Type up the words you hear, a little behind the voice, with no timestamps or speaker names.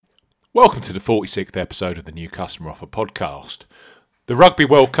Welcome to the 46th episode of the New Customer Offer podcast. The Rugby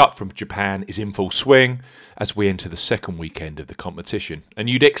World Cup from Japan is in full swing as we enter the second weekend of the competition, and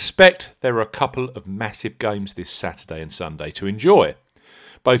you'd expect there are a couple of massive games this Saturday and Sunday to enjoy.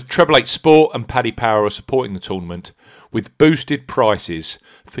 Both Treble 8 Sport and Paddy Power are supporting the tournament with boosted prices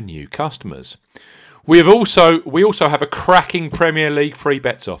for new customers. We also have a cracking Premier League free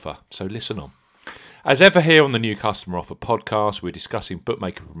bets offer, so listen on. As ever here on the New Customer Offer podcast, we're discussing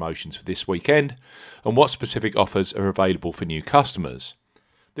bookmaker promotions for this weekend and what specific offers are available for new customers.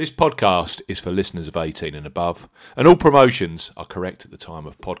 This podcast is for listeners of 18 and above, and all promotions are correct at the time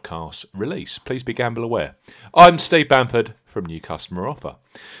of podcast release. Please be gamble aware. I'm Steve Bamford from New Customer Offer.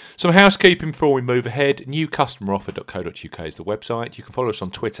 Some housekeeping before we move ahead. newcustomeroffer.co.uk is the website. You can follow us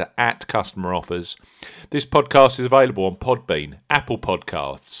on Twitter at Customer Offers. This podcast is available on Podbean, Apple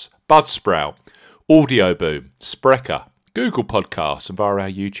Podcasts, Buzzsprout, Audio Boom, Spreaker, Google Podcasts, and via our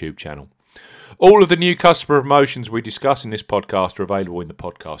YouTube channel. All of the new customer promotions we discuss in this podcast are available in the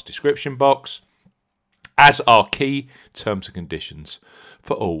podcast description box, as are key terms and conditions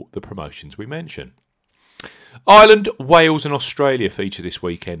for all the promotions we mention. Ireland, Wales and Australia feature this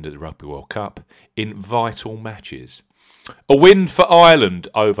weekend at the Rugby World Cup in vital matches. A win for Ireland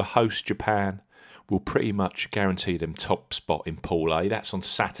over host Japan will pretty much guarantee them top spot in Pool A. That's on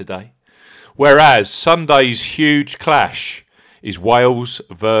Saturday. Whereas Sunday's huge clash is Wales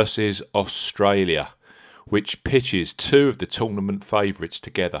versus Australia, which pitches two of the tournament favourites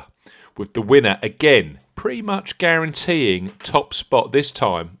together, with the winner again pretty much guaranteeing top spot this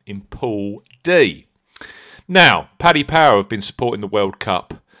time in Pool D. Now, Paddy Power have been supporting the World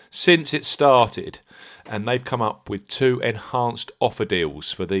Cup since it started, and they've come up with two enhanced offer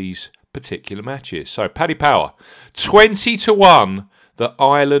deals for these particular matches. So Paddy Power, 20-1 that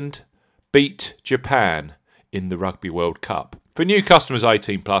Ireland beat Japan in the Rugby World Cup. For new customers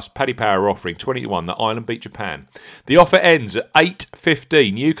 18 plus, Paddy Power are offering 20-1 that Ireland beat Japan. The offer ends at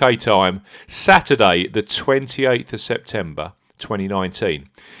 8:15 UK time, Saturday the 28th of September 2019.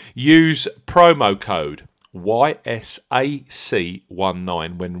 Use promo code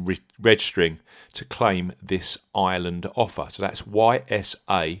YSAC19 when registering to claim this Ireland offer. So that's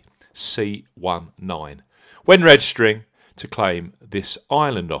YSAC19 when registering to claim this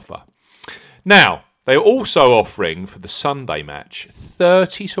Ireland offer. Now, they're also offering for the Sunday match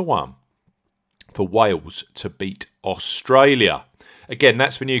 30-1 for Wales to beat Australia. Again,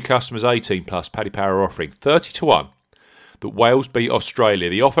 that's for new customers 18 plus. Paddy Power are offering 30-1 that Wales beat Australia.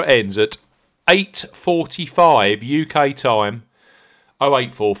 The offer ends at 8:45 UK time,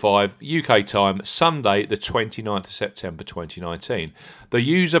 0845 UK time, Sunday the 29th of September 2019. The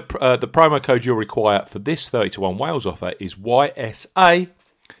promo code you'll require for this 30-1 Wales offer is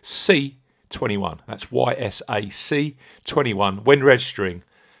YSAC21. That's YSAC21 when registering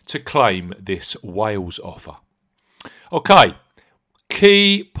to claim this Wales offer. Okay,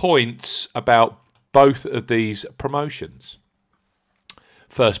 key points about both of these promotions.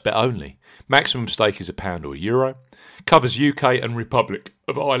 First bet only. Maximum stake is £1 or €1. Covers UK and Republic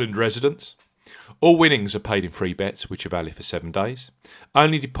of Ireland residents. All winnings are paid in free bets, which are valid for 7 days.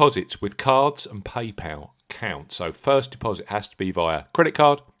 Only deposits with cards and PayPal count. So first deposit has to be via credit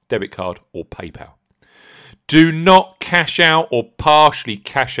card, debit card or PayPal. Do not cash out or partially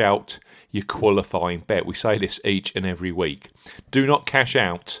cash out your qualifying bet. We say this each and every week. Do not cash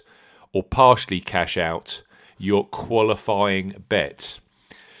out or partially cash out your qualifying bet.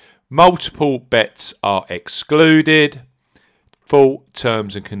 Multiple bets are excluded. Full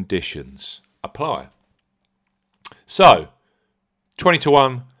terms and conditions apply. So,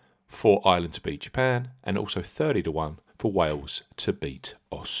 20-1 for Ireland to beat Japan and also 30-1 for Wales to beat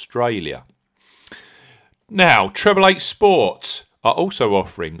Australia. Now, Treble 8 Sport are also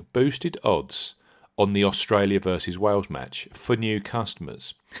offering boosted odds on the Australia versus Wales match for new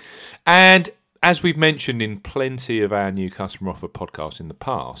customers. And as we've mentioned in plenty of our new customer offer podcasts in the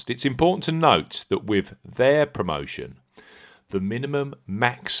past, it's important to note that with their promotion, the minimum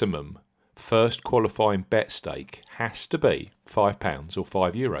maximum first qualifying bet stake has to be £5 or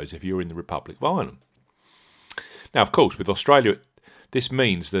 €5 if you're in the Republic of Ireland. Now, of course, with Australia, this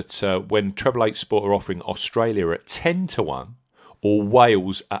means that when Treble 8 Sport are offering Australia at 10-1 or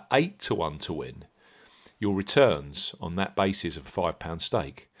Wales at 8-1 to win, your returns on that basis of a £5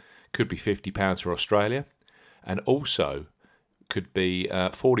 stake could be £50 for Australia and also could be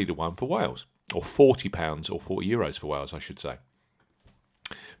 40-1 for Wales, or £40 or €40 for Wales, I should say.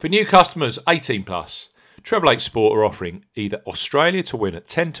 For new customers 18 plus, Treble 8 Sport are offering either Australia to win at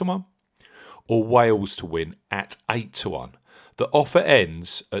 10-1 or Wales to win at 8-1. The offer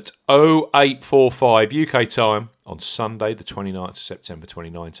ends at 0845 UK time on Sunday, the 29th of September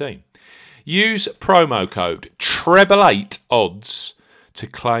 2019. Use promo code TREBLE8ODDS to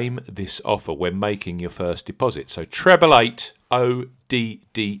claim this offer when making your first deposit. So TREBLE8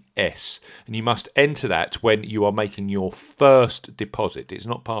 ODDS, and you must enter that when you are making your first deposit. It's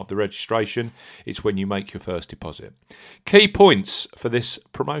not part of the registration, it's when you make your first deposit. Key points for this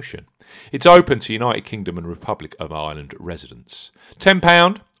promotion. It's open to United Kingdom and Republic of Ireland residents.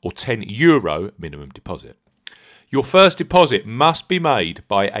 £10 or €10 minimum deposit. Your first deposit must be made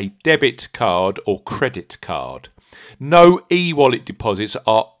by a debit card or credit card. No e-wallet deposits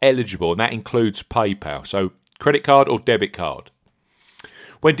are eligible, and that includes PayPal. So credit card or debit card.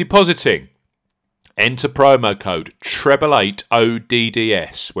 When depositing, enter promo code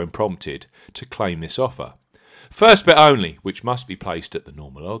TREBLE8ODDS when prompted to claim this offer. First bet only, which must be placed at the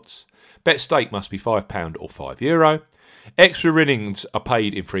normal odds. Bet stake must be £5 or €5. Extra winnings are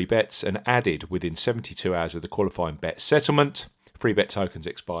paid in free bets and added within 72 hours of the qualifying bet settlement. Free bet tokens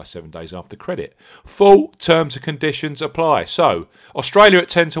expire 7 days after credit. Full terms and conditions apply. So, Australia at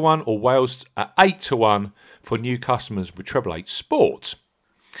 10 to 1 or Wales at 8 to 1 for new customers with Treble 8 Sport.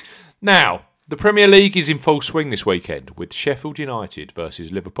 Now, the Premier League is in full swing this weekend with Sheffield United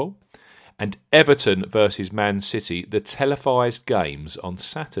versus Liverpool and Everton versus Man City, the televised games on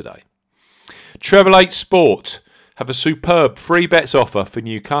Saturday. Treble 8 Sport have a superb free bets offer for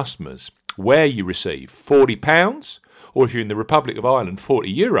new customers where you receive £40 or if you're in the Republic of Ireland,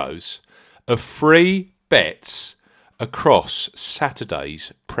 €40 of free bets across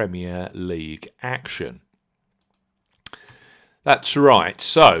Saturday's Premier League action. That's right.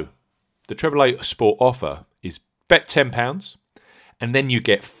 So the Treble 8 Sport offer is bet £10 and then you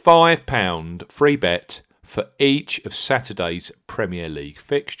get £5 free bet for each of Saturday's Premier League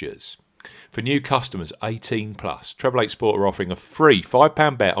fixtures. For new customers 18 plus, Treble 8 Sport are offering a free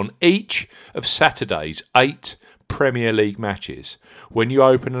 £5 bet on each of Saturday's 8 Premier League matches when you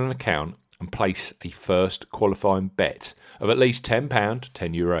open an account and place a first qualifying bet of at least £10,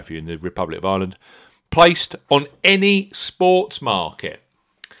 €10 if you're in the Republic of Ireland, placed on any sports market.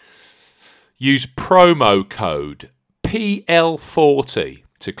 Use promo code PL40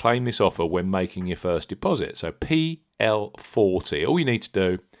 to claim this offer when making your first deposit. So PL40. All you need to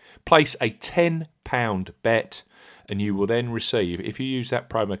do, place a £10 bet and you will then receive, if you use that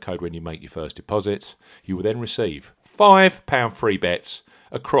promo code when you make your first deposit, you will then receive £5 free bets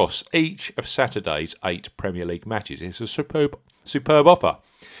across each of Saturday's 8 Premier League matches. It's a superb offer.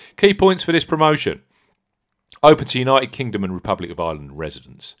 Key points for this promotion. Open to United Kingdom and Republic of Ireland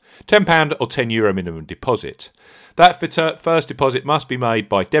residents. £10 or €10 minimum deposit. That first deposit must be made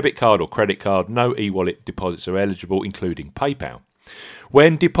by debit card or credit card. No e-wallet deposits are eligible, including PayPal.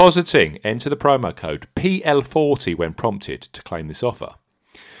 When depositing, enter the promo code PL40 when prompted to claim this offer.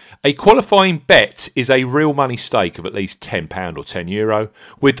 A qualifying bet is a real money stake of at least £10 or €10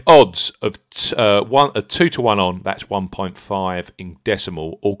 with odds of 2 to 1 on, that's 1.5 in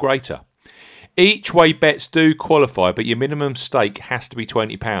decimal or greater. Each way bets do qualify, but your minimum stake has to be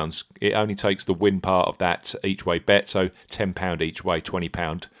 £20. It only takes the win part of that each way bet, so £10 each way,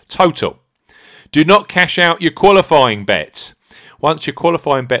 £20 total. Do not cash out your qualifying bet. Once your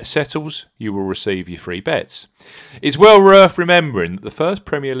qualifying bet settles, you will receive your free bets. It's well worth remembering that the first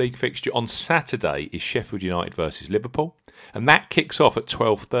Premier League fixture on Saturday is Sheffield United versus Liverpool, and that kicks off at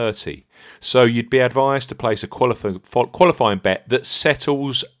 12:30. So you'd be advised to place a qualifying bet that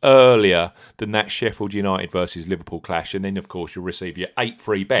settles earlier than that Sheffield United versus Liverpool clash, and then of course you'll receive your 8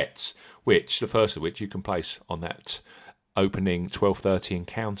 free bets, which the first of which you can place on that opening 12:30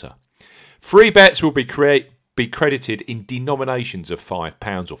 encounter. Free bets will be credited in denominations of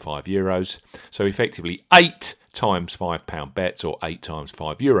 £5 or €5. So effectively 8 times £5 bets or 8 times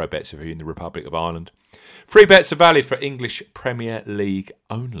 €5 bets if you're in the Republic of Ireland. Free bets are valid for English Premier League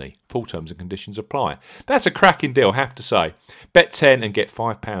only. Full terms and conditions apply. That's a cracking deal, I have to say. Bet 10 and get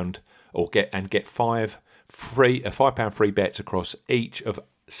 £5 or get £5 free bets across each of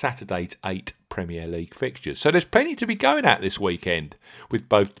Saturday's 8 Premier League fixtures. So there's plenty to be going at this weekend with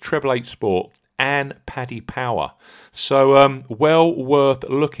both Treble 8 Sport and Paddy Power. So well worth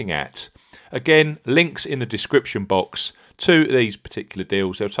looking at. Again, links in the description box to these particular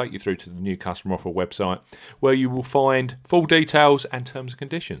deals. They'll take you through to the new customer offer website where you will find full details and terms and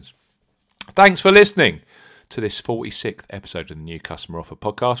conditions. Thanks for listening to this 46th episode of the New Customer Offer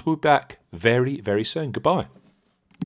podcast. We'll be back very, very soon. Goodbye.